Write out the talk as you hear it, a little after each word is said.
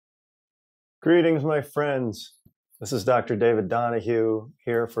Greetings, my friends. This is Dr. David Donahue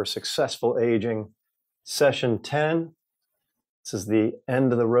here for Successful Aging, Session 10. This is the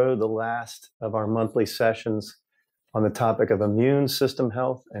end of the road, the last of our monthly sessions on the topic of immune system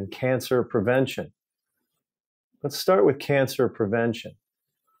health and cancer prevention. Let's start with cancer prevention.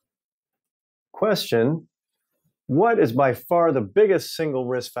 Question: what is by far the biggest single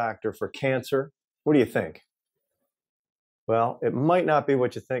risk factor for cancer? What do you think? Well, it might not be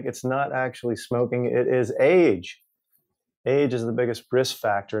what you think. It's not actually smoking. It is age. Age is the biggest risk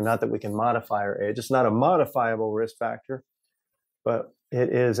factor. Not that we can modify our age. It's not a modifiable risk factor, but it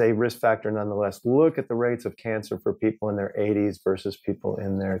is a risk factor nonetheless. Look at the rates of cancer for people in their 80s versus people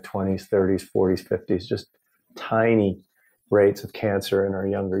in their 20s, 30s, 40s, 50s. Just tiny rates of cancer in our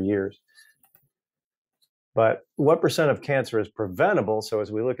younger years. But what percent of cancer is preventable? So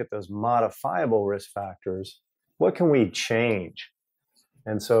as we look at those modifiable risk factors, what can we change?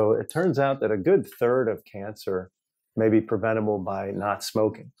 And so it turns out that a good third of cancer may be preventable by not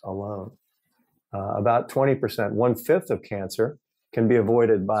smoking alone. About 20%, 1/5 of cancer can be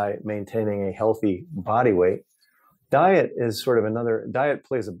avoided by maintaining a healthy body weight. Diet is sort of diet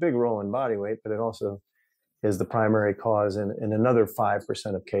plays a big role in body weight, but it also is the primary cause in another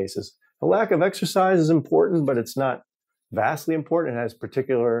 5% of cases. The lack of exercise is important, but it's not vastly important. It has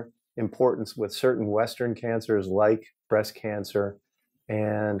particular importance with certain Western cancers like breast cancer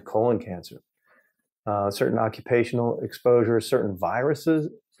and colon cancer. Certain occupational exposure, certain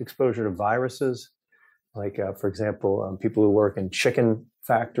exposure to viruses, like, for example, people who work in chicken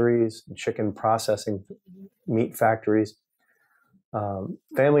factories, chicken processing meat factories.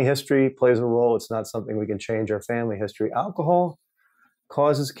 Family history plays a role. It's not something we can change our family history. Alcohol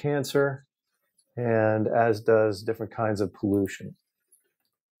causes cancer, and as does different kinds of pollution.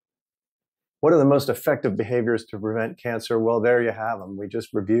 What are the most effective behaviors to prevent cancer? Well, there you have them. We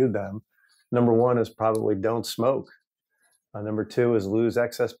just reviewed them. Number one is probably don't smoke. Number two is lose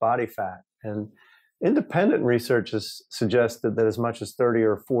excess body fat. And independent research has suggested that as much as 30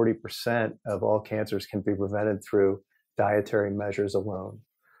 or 40% of all cancers can be prevented through dietary measures alone.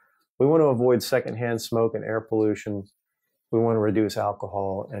 We want to avoid secondhand smoke and air pollution. We want to reduce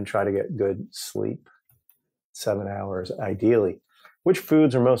alcohol and try to get good sleep, 7 hours ideally. Which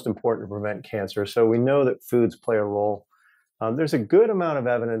foods are most important to prevent cancer? So we know that foods play a role. There's a good amount of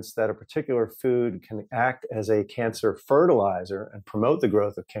evidence that a particular food can act as a cancer fertilizer and promote the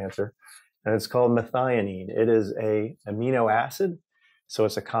growth of cancer, and it's called methionine. It is an amino acid, so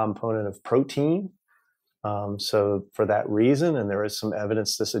it's a component of protein. So for that reason, and there is some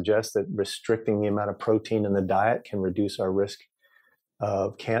evidence to suggest that restricting the amount of protein in the diet can reduce our risk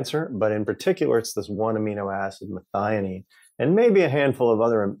of cancer, but in particular, it's this one amino acid, methionine, and maybe a handful of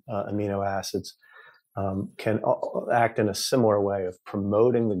other amino acids can act in a similar way of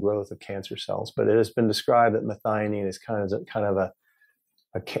promoting the growth of cancer cells. But it has been described that methionine is kind of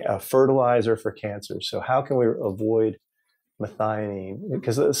a fertilizer for cancer. So how can we avoid methionine?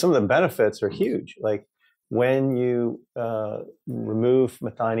 Because some of the benefits are huge. Like when you remove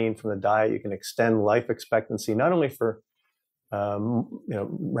methionine from the diet, you can extend life expectancy, not only for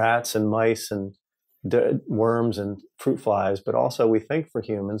rats and mice and worms and fruit flies, but also we think for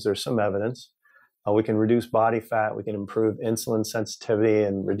humans, there's some evidence. We can reduce body fat, we can improve insulin sensitivity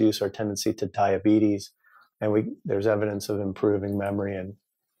and reduce our tendency to diabetes. And there's evidence of improving memory and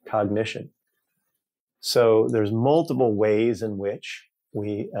cognition. So there's multiple ways in which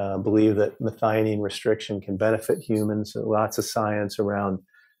we believe that methionine restriction can benefit humans. Lots of science around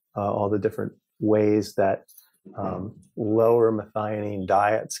all the different ways that lower methionine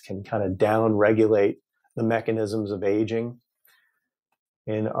diets can kind of down-regulate the mechanisms of aging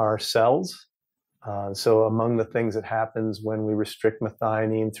in our cells. So among the things that happens when we restrict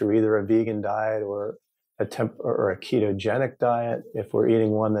methionine through either a vegan diet or a ketogenic diet, if we're eating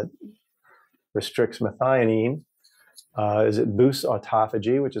one that restricts methionine, is it boosts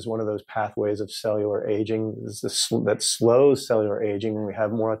autophagy, which is one of those pathways of cellular aging. That slows cellular aging. When we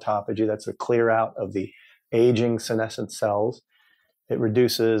have more autophagy, that's a clear out of the aging senescent cells. It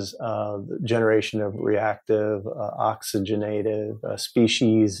reduces the generation of reactive, oxygenated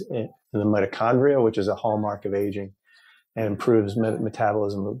species in the mitochondria, which is a hallmark of aging, and improves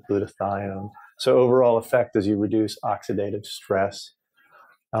metabolism of glutathione. So overall effect is you reduce oxidative stress.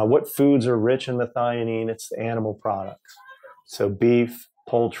 What foods are rich in methionine? It's the animal products. So beef,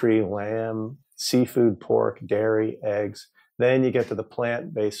 poultry, lamb, seafood, pork, dairy, eggs. Then you get to the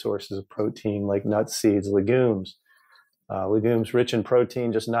plant-based sources of protein like nuts, seeds, legumes. Legumes rich in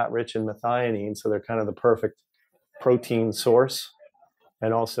protein, just not rich in methionine. So they're kind of the perfect protein source,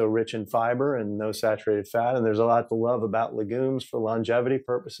 and also rich in fiber and no saturated fat. And there's a lot to love about legumes for longevity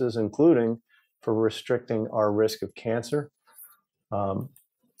purposes, including for restricting our risk of cancer. Our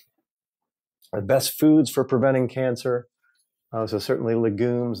best foods for preventing cancer. So certainly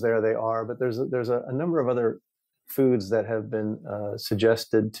legumes, there they are, but there's a number of other foods that have been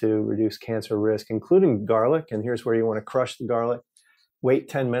suggested to reduce cancer risk, including garlic. And here's where you want to crush the garlic. Wait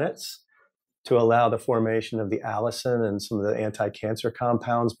 10 minutes to allow the formation of the allicin and some of the anti-cancer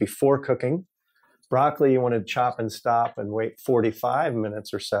compounds before cooking. Broccoli, you want to chop and stop and wait 45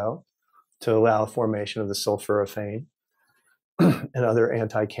 minutes or so to allow formation of the sulforaphane and other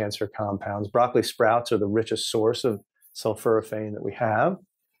anti-cancer compounds. Broccoli sprouts are the richest source of sulforaphane that we have.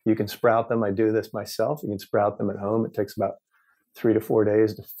 You can sprout them. I do this myself. You can sprout them at home. It takes about 3 to 4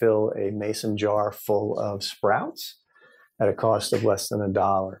 days to fill a mason jar full of sprouts at a cost of less than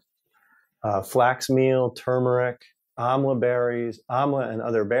 $1. Flax meal, turmeric, amla berries, amla and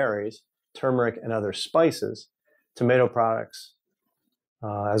other berries, turmeric and other spices, tomato products,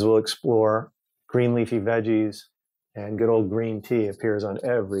 as we'll explore, green leafy veggies, and good old green tea appears on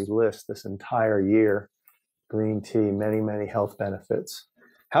every list this entire year. Green tea, many, many health benefits.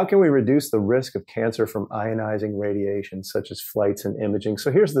 How can we reduce the risk of cancer from ionizing radiation, such as flights and imaging?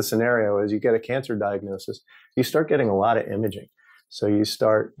 So here's the scenario: as you get a cancer diagnosis, you start getting a lot of imaging. So you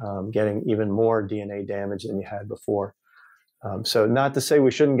start getting even more DNA damage than you had before. So not to say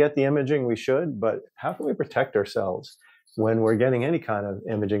we shouldn't get the imaging, we should, but how can we protect ourselves when we're getting any kind of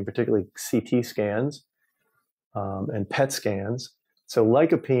imaging, particularly CT scans and PET scans? So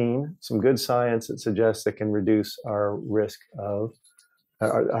lycopene, some good science that suggests it can reduce our risk of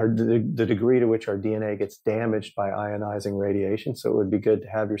the degree to which our DNA gets damaged by ionizing radiation. So it would be good to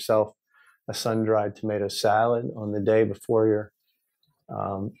have yourself a sun-dried tomato salad on the day before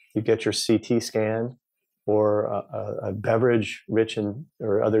you get your CT scan, or a beverage rich in,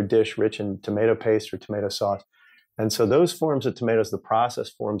 or other dish rich in tomato paste or tomato sauce. And so those forms of tomatoes, the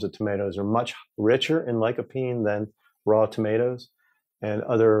processed forms of tomatoes, are much richer in lycopene than raw tomatoes and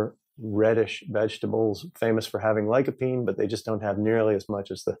other reddish vegetables famous for having lycopene, but they just don't have nearly as much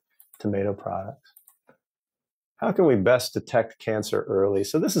as the tomato products. How can we best detect cancer early?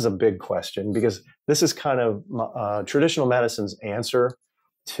 So this is a big question, because this is kind of traditional medicine's answer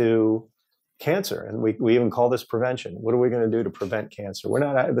to cancer. And we even call this prevention. What are we going to do to prevent cancer?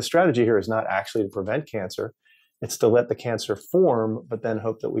 The strategy here is not actually to prevent cancer. It's to let the cancer form, but then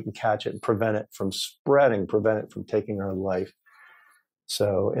hope that we can catch it and prevent it from spreading, prevent it from taking our life.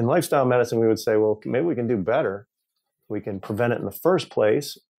 So in lifestyle medicine, we would say, well, maybe we can do better. We can prevent it in the first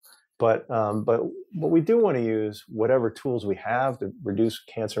place. But we do want to use whatever tools we have to reduce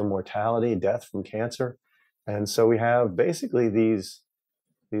cancer mortality, death from cancer. And so we have basically these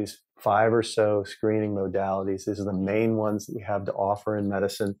 5 or so screening modalities. These are the main ones that we have to offer in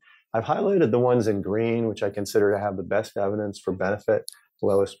medicine. I've highlighted the ones in green, which I consider to have the best evidence for benefit,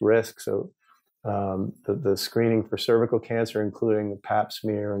 lowest risk. So the screening for cervical cancer, including the pap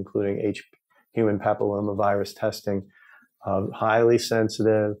smear, including human papillomavirus testing, highly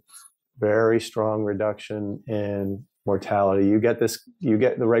sensitive, very strong reduction in mortality. You get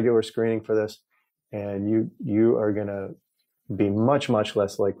the regular screening for this, and you are going to be much, much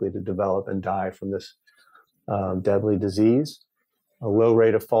less likely to develop and die from this deadly disease. A low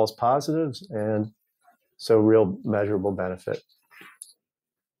rate of false positives, and so real measurable benefit.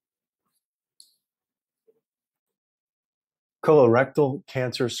 Colorectal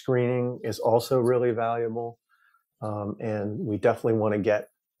cancer screening is also really valuable, and we definitely want to get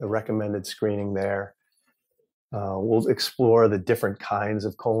the recommended screening there. We'll explore the different kinds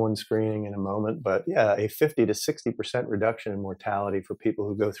of colon screening in a moment, but yeah, a 50 to 60% reduction in mortality for people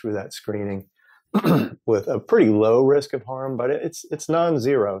who go through that screening with a pretty low risk of harm, but it's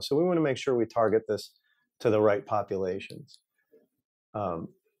non-zero. So we want to make sure we target this to the right populations.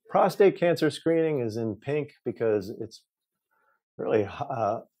 Prostate cancer screening is in pink because it's really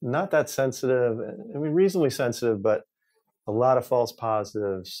not that sensitive. I mean, reasonably sensitive, but a lot of false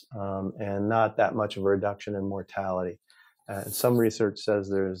positives and not that much of a reduction in mortality. And some research says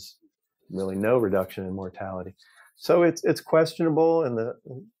there's really no reduction in mortality. So it's questionable, and the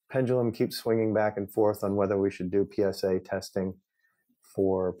pendulum keeps swinging back and forth on whether we should do PSA testing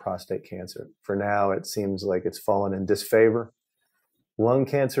for prostate cancer. For now, it seems like it's fallen in disfavor. Lung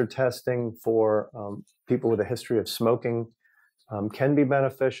cancer testing for people with a history of smoking can be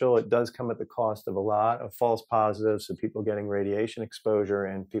beneficial. It does come at the cost of a lot of false positives, so people getting radiation exposure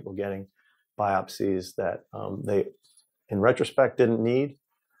and people getting biopsies that they, in retrospect, didn't need.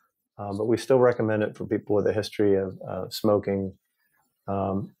 But we still recommend it for people with a history of smoking.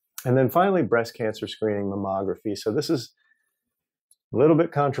 And then finally, breast cancer screening mammography. So this is a little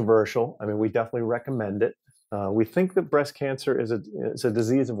bit controversial. I mean, we definitely recommend it. We think that breast cancer is a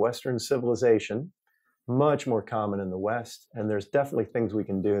disease of Western civilization, much more common in the West, and there's definitely things we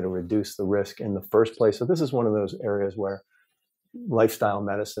can do to reduce the risk in the first place. So this is one of those areas where lifestyle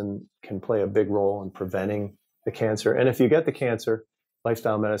medicine can play a big role in preventing the cancer. And if you get the cancer,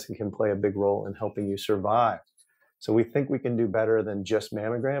 lifestyle medicine can play a big role in helping you survive. So we think we can do better than just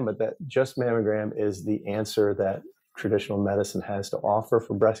mammogram, but that just mammogram is the answer that traditional medicine has to offer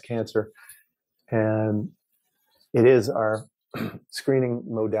for breast cancer. And it is our screening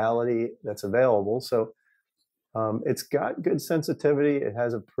modality that's available. So it's got good sensitivity. It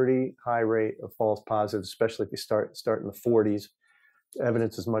has a pretty high rate of false positives, especially if you start in the 40s.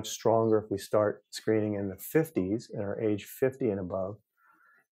 Evidence is much stronger if we start screening in the 50s, in our age 50 and above.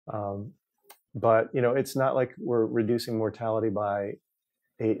 But it's not like we're reducing mortality by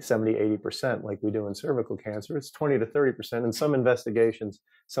 70, 80% like we do in cervical cancer. It's 20 to 30%. And some investigations,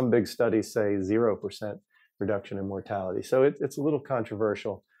 some big studies say 0% reduction in mortality. So it's a little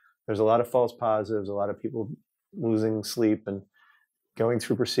controversial. There's a lot of false positives, a lot of people losing sleep and going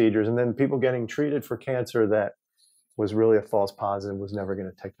through procedures, and then people getting treated for cancer that was really a false positive, was never going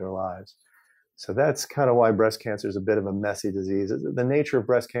to take their lives. So that's kind of why breast cancer is a bit of a messy disease. The nature of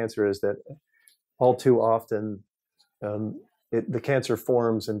breast cancer is that all too often the cancer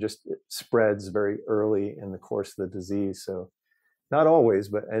forms and just spreads very early in the course of the disease. So not always,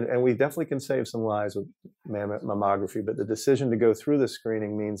 but and we definitely can save some lives with mammography, but the decision to go through the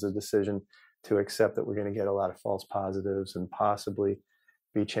screening means the decision to accept that we're going to get a lot of false positives and possibly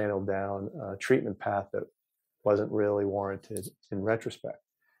be channeled down a treatment path that wasn't really warranted in retrospect.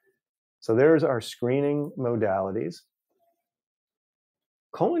 So there's our screening modalities.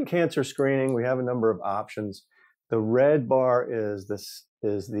 Colon cancer screening, we have a number of options. The red bar is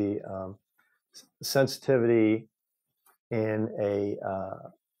the sensitivity in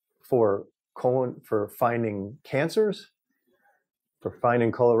for finding cancers, for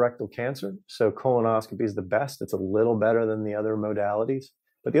finding colorectal cancer. So colonoscopy is the best. It's a little better than the other modalities,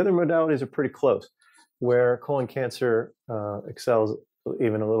 but the other modalities are pretty close. Where colon cancer excels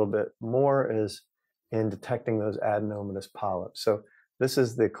even a little bit more is in detecting those adenomatous polyps. So this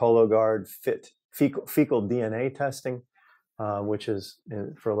is the Cologuard fecal DNA testing, which is,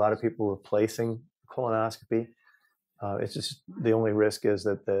 for a lot of people, replacing colonoscopy. It's just the only risk is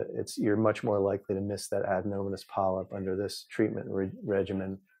that you're much more likely to miss that adenomatous polyp under this treatment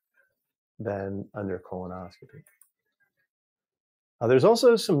regimen than under colonoscopy. There's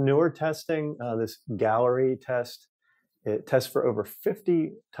also some newer testing, this Gallery test. It tests for over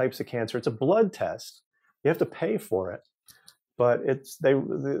 50 types of cancer. It's a blood test. You have to pay for it, but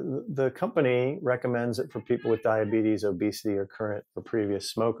the company recommends it for people with diabetes, obesity, or current or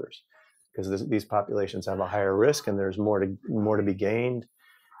previous smokers, because these populations have a higher risk and there's more to be gained.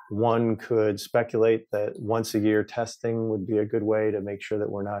 One could speculate that once a year testing would be a good way to make sure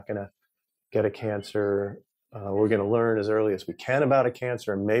that we're not going to get a cancer. We're going to learn as early as we can about a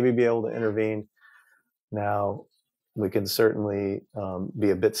cancer and maybe be able to intervene. Now, we can certainly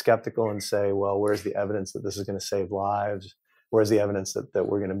be a bit skeptical and say, well, where's the evidence that this is going to save lives? Where's the evidence that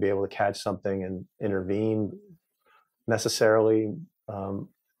we're going to be able to catch something and intervene necessarily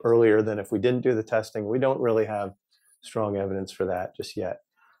earlier than if we didn't do the testing? We don't really have strong evidence for that just yet.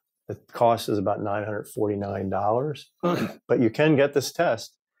 The cost is about $949, but you can get this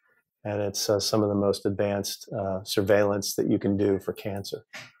test, and it's some of the most advanced surveillance that you can do for cancer.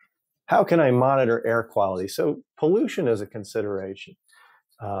 How can I monitor air quality? So pollution is a consideration.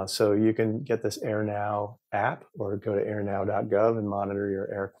 So you can get this AirNow app or go to airnow.gov and monitor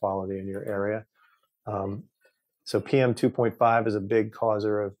your air quality in your area. So PM 2.5 is a big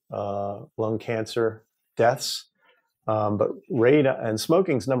causer of lung cancer deaths. But radon, and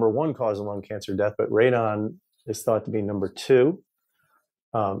smoking is #1 cause of lung cancer death, but radon is thought to be #2.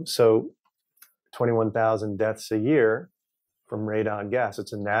 So 21,000 deaths a year from radon gas.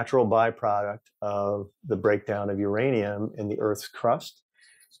 It's a natural byproduct of the breakdown of uranium in the Earth's crust.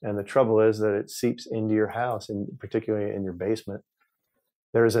 And the trouble is that it seeps into your house, and particularly in your basement.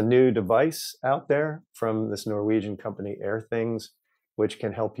 There's a new device out there from this Norwegian company, AirThings, which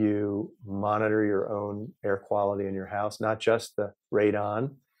can help you monitor your own air quality in your house, not just the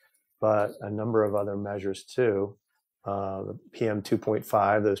radon, but a number of other measures too. The PM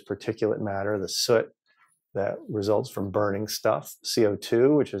 2.5, those particulate matter, the soot that results from burning stuff,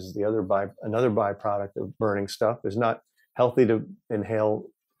 CO2, which is another byproduct of burning stuff. It's not healthy to inhale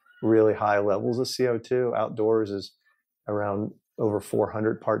really high levels of CO2. Outdoors is around over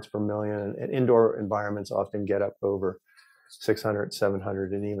 400 parts per million, and indoor environments often get up over 600,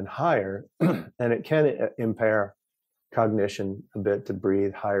 700, and even higher. And it can impair cognition a bit to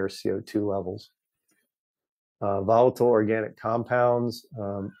breathe higher CO2 levels. volatile organic compounds,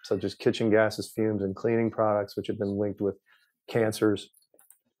 such as kitchen gases, fumes, and cleaning products, which have been linked with cancers.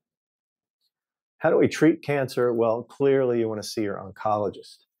 How do we treat cancer? Well, clearly you want to see your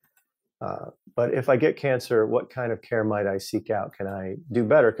oncologist. But if I get cancer, what kind of care might I seek out? Can I do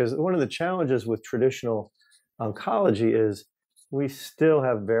better? Because one of the challenges with traditional oncology is we still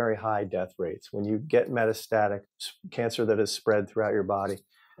have very high death rates. When you get metastatic cancer that is spread throughout your body,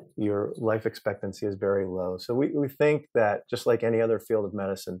 your life expectancy is very low. So we think that, just like any other field of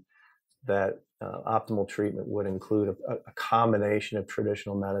medicine, that optimal treatment would include a combination of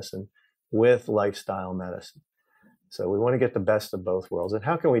traditional medicine with lifestyle medicine. So we want to get the best of both worlds. And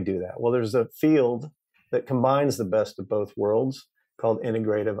how can we do that? Well, there's a field that combines the best of both worlds called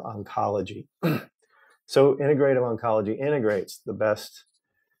integrative oncology. So integrative oncology integrates the best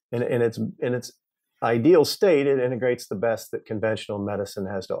in its ideal state. It integrates the best that conventional medicine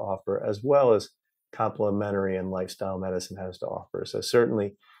has to offer, as well as complementary and lifestyle medicine has to offer. So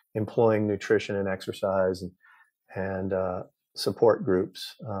certainly employing nutrition and exercise and support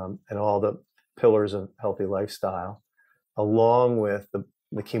groups and all the pillars of healthy lifestyle, along with the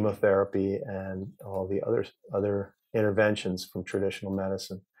chemotherapy and all the other interventions from traditional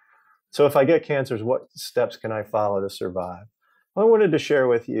medicine. So if I get cancers, what steps can I follow to survive? Well, I wanted to share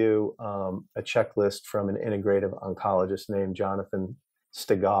with you a checklist from an integrative oncologist named Jonathan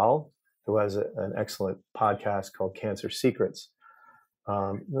Stegall, who has an excellent podcast called Cancer Secrets.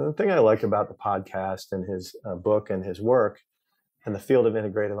 The thing I like about the podcast and his book and his work and the field of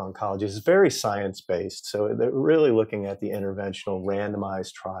integrative oncology is very science-based. So they're really looking at the interventional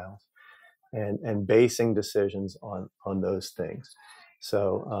randomized trials and basing decisions on those things.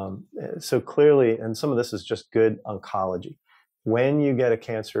 So clearly, and some of this is just good oncology. When you get a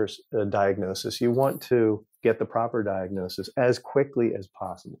cancer diagnosis, you want to get the proper diagnosis as quickly as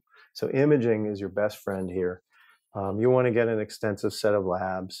possible. So imaging is your best friend here. You want to get an extensive set of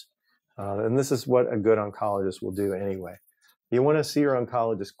labs. And this is what a good oncologist will do anyway. You want to see your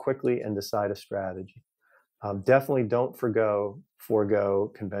oncologist quickly and decide a strategy. Definitely don't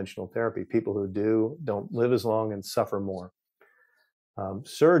forego conventional therapy. People who do don't live as long and suffer more.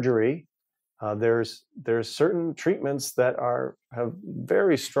 Surgery, there's certain treatments that have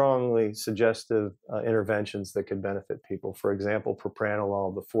very strongly suggestive interventions that could benefit people. For example,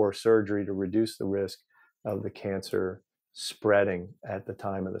 propranolol before surgery to reduce the risk of the cancer spreading at the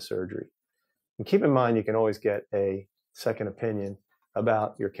time of the surgery. And keep in mind, you can always get a second opinion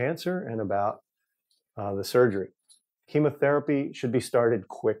about your cancer and about the surgery. Chemotherapy should be started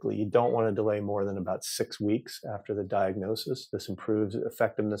quickly. You don't want to delay more than about 6 weeks after the diagnosis. This improves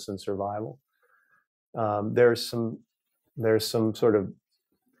effectiveness and survival. There's some sort of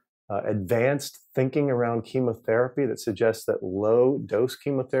advanced thinking around chemotherapy that suggests that low dose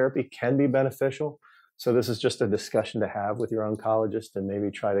chemotherapy can be beneficial. So this is just a discussion to have with your oncologist, and maybe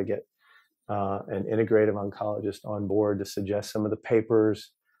try to get an integrative oncologist on board to suggest some of the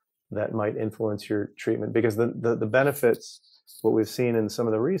papers that might influence your treatment. Because the benefits, what we've seen in some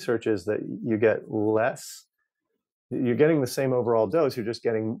of the research, is that you get less, you're getting the same overall dose, you're just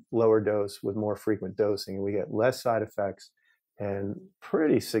getting lower dose with more frequent dosing. And we get less side effects and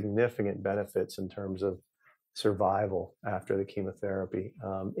pretty significant benefits in terms of survival after the chemotherapy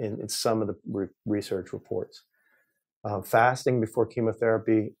in some of the research reports. Fasting before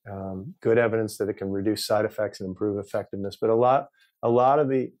chemotherapy, good evidence that it can reduce side effects and improve effectiveness. But a lot of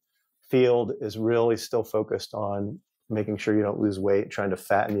the field is really still focused on making sure you don't lose weight, trying to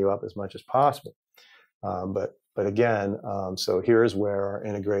fatten you up as much as possible. But again, so here's where our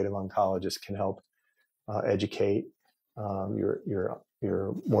integrative oncologist can help educate your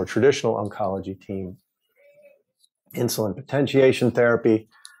more traditional oncology team. Insulin potentiation therapy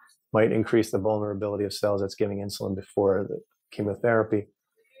might increase the vulnerability of cells that's giving insulin before the chemotherapy.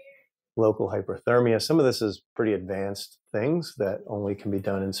 Local hyperthermia. Some of this is pretty advanced things that only can be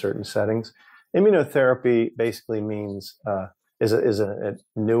done in certain settings. Immunotherapy basically means is a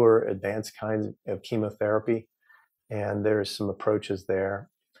newer, advanced kind of chemotherapy, and there's some approaches there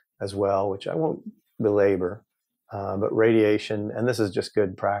as well, which I won't belabor. But radiation, and this is just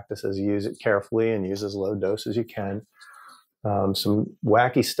good practices. Use it carefully and use as low dose as you can. Some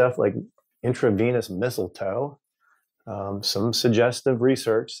wacky stuff like intravenous mistletoe. Some suggestive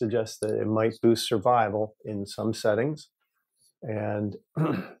research suggests that it might boost survival in some settings, and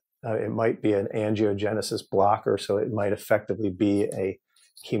it might be an angiogenesis blocker, so it might effectively be a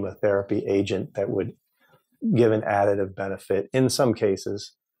chemotherapy agent that would give an additive benefit in some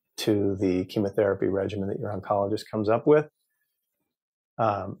cases to the chemotherapy regimen that your oncologist comes up with.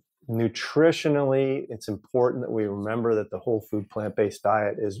 Nutritionally, it's important that we remember that the whole food plant-based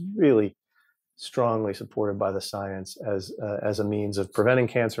diet is really strongly supported by the science as a means of preventing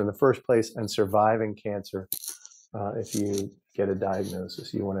cancer in the first place and surviving cancer if you get a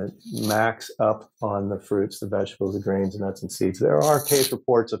diagnosis. You want to max up on the fruits, the vegetables, the grains, nuts, and seeds. There are case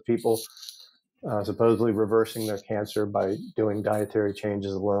reports of people supposedly reversing their cancer by doing dietary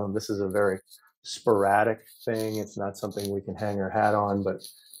changes alone. This is a very sporadic thing. It's not something we can hang our hat on, but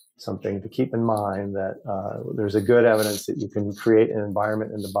something to keep in mind that there's a good evidence that you can create an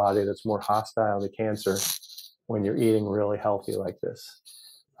environment in the body that's more hostile to cancer when you're eating really healthy like this.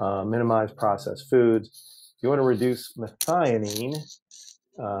 Minimize processed foods. You want to reduce methionine.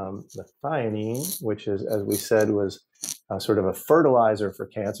 Methionine, which is, as we said, was sort of a fertilizer for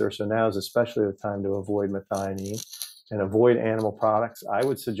cancer. So now is especially the time to avoid methionine and avoid animal products. I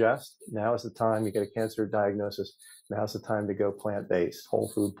would suggest now is the time you get a cancer diagnosis. Now's the time to go plant-based, whole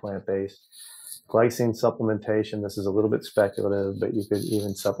food plant-based. Glycine supplementation, this is a little bit speculative, but you could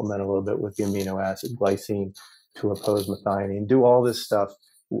even supplement a little bit with the amino acid glycine to oppose methionine. Do all this stuff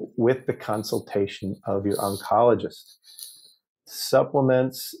with the consultation of your oncologist.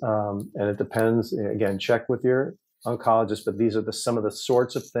 Supplements, and it depends, again, check with your oncologist, but these are some of the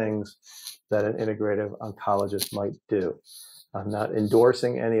sorts of things that an integrative oncologist might do. I'm not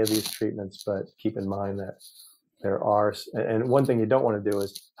endorsing any of these treatments, but keep in mind that there are, and one thing you don't want to do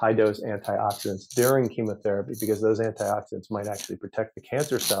is high dose antioxidants during chemotherapy, because those antioxidants might actually protect the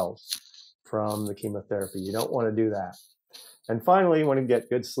cancer cells from the chemotherapy. You don't want to do that. And finally, you want to get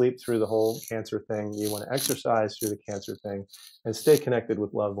good sleep through the whole cancer thing. You want to exercise through the cancer thing and stay connected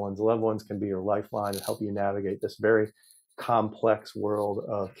with loved ones. Loved ones can be your lifeline and help you navigate this very complex world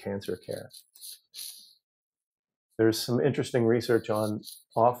of cancer care. There's some interesting research on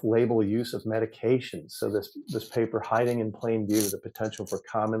off-label use of medications. So this paper, Hiding in Plain View, the potential for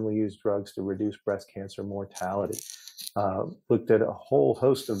commonly used drugs to reduce breast cancer mortality, looked at a whole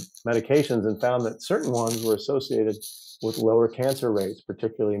host of medications and found that certain ones were associated with lower cancer rates,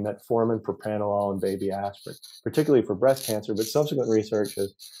 particularly metformin, propranolol, and baby aspirin, particularly for breast cancer, but subsequent research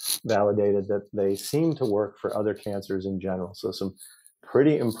has validated that they seem to work for other cancers in general. So some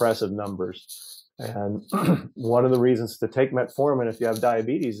pretty impressive numbers. And one of the reasons to take metformin if you have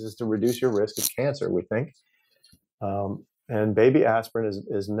diabetes is to reduce your risk of cancer, we think. And baby aspirin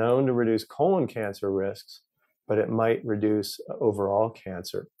is known to reduce colon cancer risks, but it might reduce overall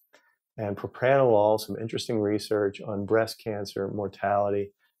cancer. And propranolol, some interesting research on breast cancer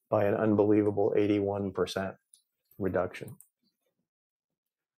mortality by an unbelievable 81% reduction.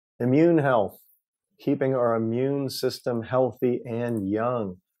 Immune health, keeping our immune system healthy and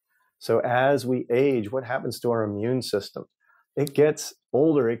young. So as we age, what happens to our immune system? It gets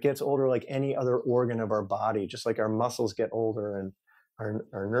older. It gets older like any other organ of our body, just like our muscles get older and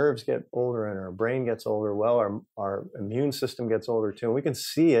our nerves get older and our brain gets older. Well, our immune system gets older too. And we can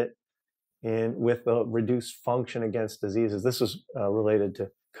see it with the reduced function against diseases. This is related to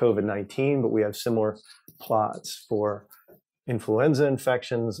COVID-19, but we have similar plots for influenza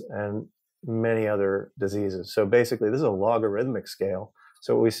infections and many other diseases. So basically, this is a logarithmic scale.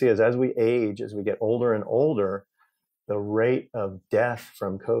 So what we see is as we age, as we get older and older, the rate of death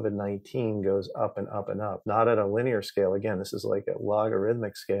from COVID-19 goes up and up and up, not at a linear scale. Again, this is like a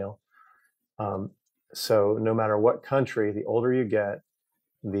logarithmic scale. So no matter what country, the older you get,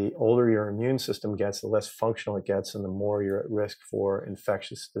 the older your immune system gets, the less functional it gets, and the more you're at risk for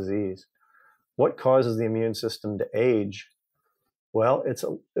infectious disease. What causes the immune system to age? Well,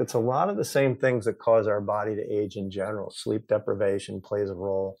 it's a lot of the same things that cause our body to age in general. Sleep deprivation plays a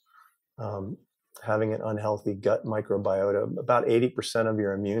role. Having an unhealthy gut microbiota. About 80% of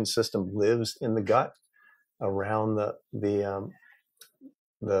your immune system lives in the gut, around the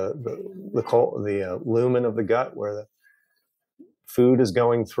lumen of the gut where the food is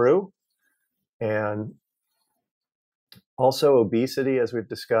going through. And also obesity, as we've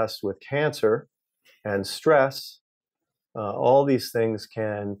discussed with cancer, and stress. All these things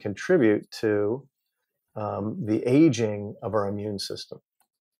can contribute to the aging of our immune system.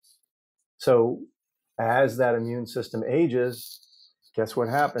 So as that immune system ages, guess what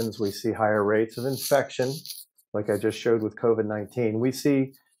happens? We see higher rates of infection, like I just showed with COVID-19. We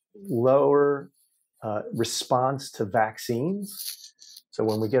see lower response to vaccines. So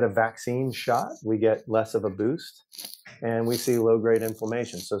when we get a vaccine shot, we get less of a boost, and we see low-grade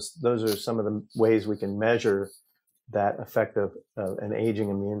inflammation. So those are some of the ways we can measure that effect of an aging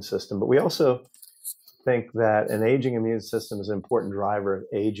immune system. But we also think that an aging immune system is an important driver of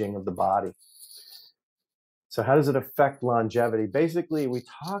aging of the body. So how does it affect longevity? Basically, we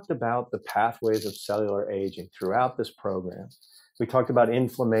talked about the pathways of cellular aging throughout this program. We talked about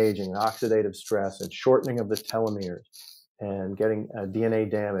inflammation and oxidative stress and shortening of the telomeres and getting DNA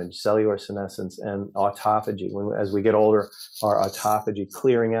damage, cellular senescence, and autophagy. As we get older, our autophagy,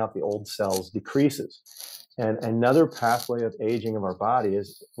 clearing out the old cells, decreases. And another pathway of aging of our body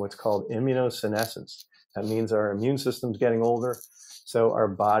is what's called immunosenescence. That means our immune system's getting older, so our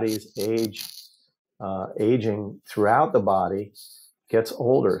body's aging throughout the body gets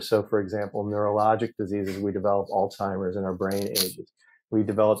older. So, for example, neurologic diseases, we develop Alzheimer's and our brain ages. We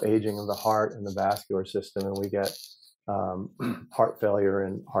develop aging of the heart and the vascular system, and we get heart failure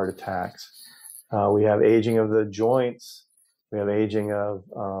and heart attacks. We have aging of the joints. We have aging of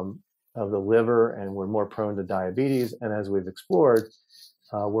the liver, and we're more prone to diabetes. And as we've explored,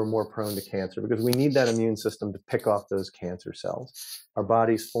 we're more prone to cancer because we need that immune system to pick off those cancer cells. Our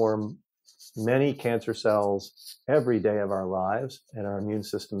bodies form many cancer cells every day of our lives, and our immune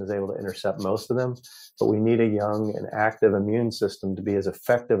system is able to intercept most of them. But we need a young and active immune system to be as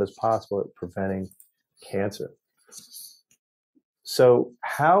effective as possible at preventing cancer. So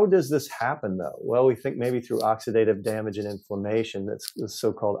how does this happen, though? Well, we think maybe through oxidative damage and inflammation. That's the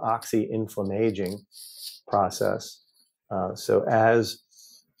so-called oxy-inflammaging process. So as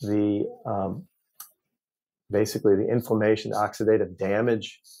the basically the inflammation, oxidative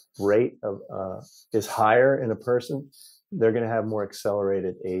damage rate is higher in a person, they're going to have more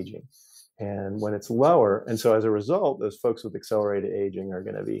accelerated aging. And when it's lower, and so as a result, those folks with accelerated aging are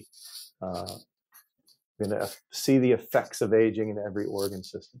going to be going to see the effects of aging in every organ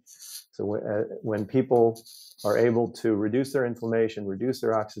system. So when people are able to reduce their inflammation, reduce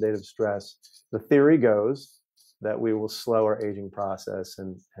their oxidative stress, the theory goes that we will slow our aging process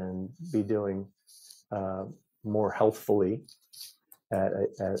and be doing more healthfully at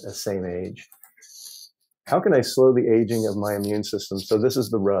a same age. How can I slow the aging of my immune system? So this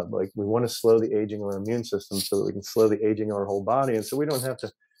is the rub. Like, we want to slow the aging of our immune system so that we can slow the aging of our whole body, and so we don't have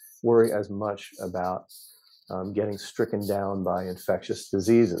to worry as much about getting stricken down by infectious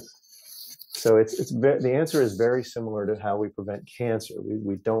diseases. So the answer is very similar to how we prevent cancer.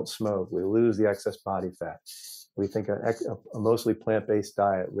 We don't smoke. We lose the excess body fat. We think a mostly plant-based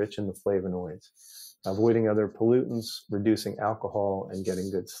diet rich in the flavonoids, avoiding other pollutants, reducing alcohol, and getting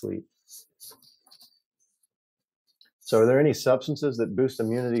good sleep. So are there any substances that boost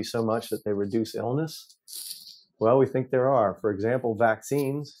immunity so much that they reduce illness? Well, we think there are. For example,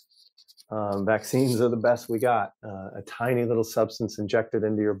 vaccines. Vaccines are the best we got. A tiny little substance injected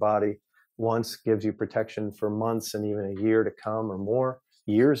into your body once gives you protection for months and even a year to come, or more,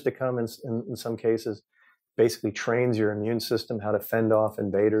 years to come in some cases. Basically trains your immune system how to fend off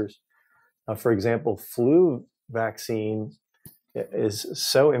invaders. For example, flu vaccine is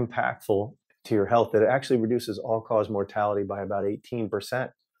so impactful to your health that it actually reduces all-cause mortality by about 18%.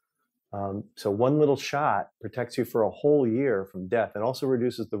 So one little shot protects you for a whole year from death, and also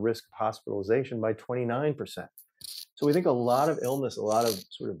reduces the risk of hospitalization by 29%. So we think a lot of illness, a lot of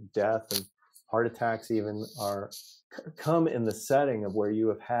sort of death and heart attacks even come in the setting of where you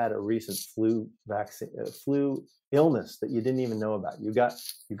have had a recent flu illness that you didn't even know about. You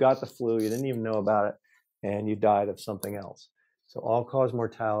got the flu, you didn't even know about it, and you died of something else. So all-cause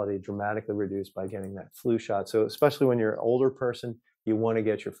mortality dramatically reduced by getting that flu shot. So especially when you're an older person, you want to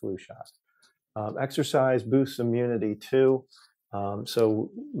get your flu shot. Exercise boosts immunity too.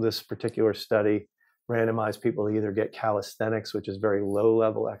 So this particular study randomized people to either get calisthenics, which is very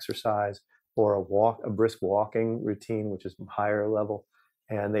low-level exercise, or a brisk walking routine, which is higher level.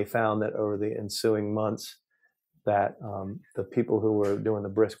 And they found that over the ensuing months that the people who were doing the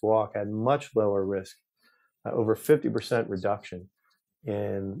brisk walk had much lower risk, over 50% reduction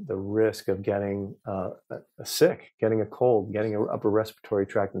in the risk of getting sick, getting a cold, getting an upper respiratory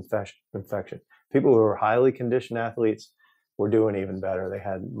tract infection. People who were highly conditioned athletes were doing even better. They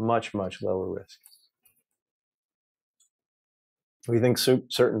had much, much lower risk. We think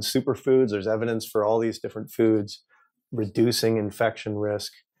certain superfoods, there's evidence for all these different foods reducing infection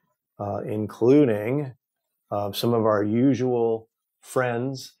risk, including some of our usual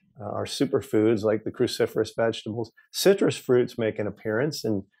friends, our superfoods like the cruciferous vegetables. Citrus fruits make an appearance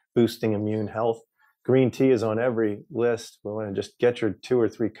in boosting immune health. Green tea is on every list. We want to just get your 2 or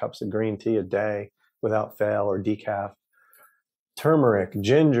 3 cups of green tea a day without fail, or decaf. Turmeric,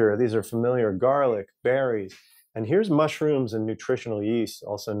 ginger, these are familiar, garlic, berries. And here's mushrooms and nutritional yeast,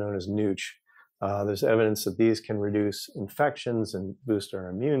 also known as nooch. There's evidence that these can reduce infections and boost our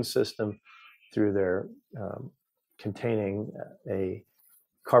immune system through their containing a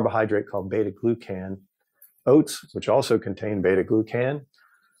carbohydrate called beta-glucan. Oats, which also contain beta-glucan,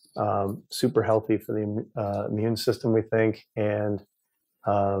 super healthy for the immune system, we think, and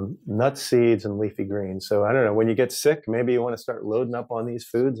nuts, seeds, and leafy greens. So I don't know, when you get sick, maybe you want to start loading up on these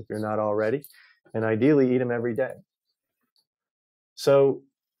foods if you're not already, and ideally eat them every day. So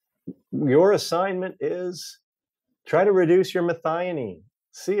your assignment is try to reduce your methionine.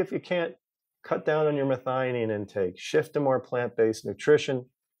 See if you can't cut down on your methionine intake. Shift to more plant-based nutrition.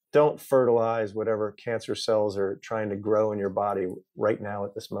 Don't fertilize whatever cancer cells are trying to grow in your body right now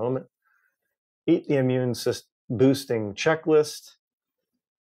at this moment. Eat the immune system boosting checklist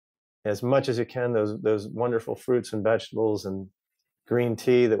as much as you can, those wonderful fruits and vegetables and green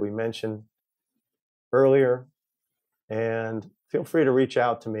tea that we mentioned earlier. And feel free to reach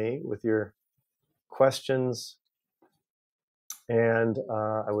out to me with your questions. And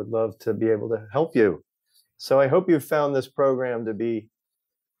I would love to be able to help you. So I hope you found this program to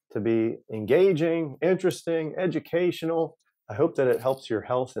be engaging, interesting, educational. I hope that it helps your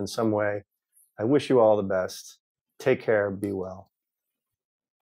health in some way. I wish you all the best. Take care. Be well.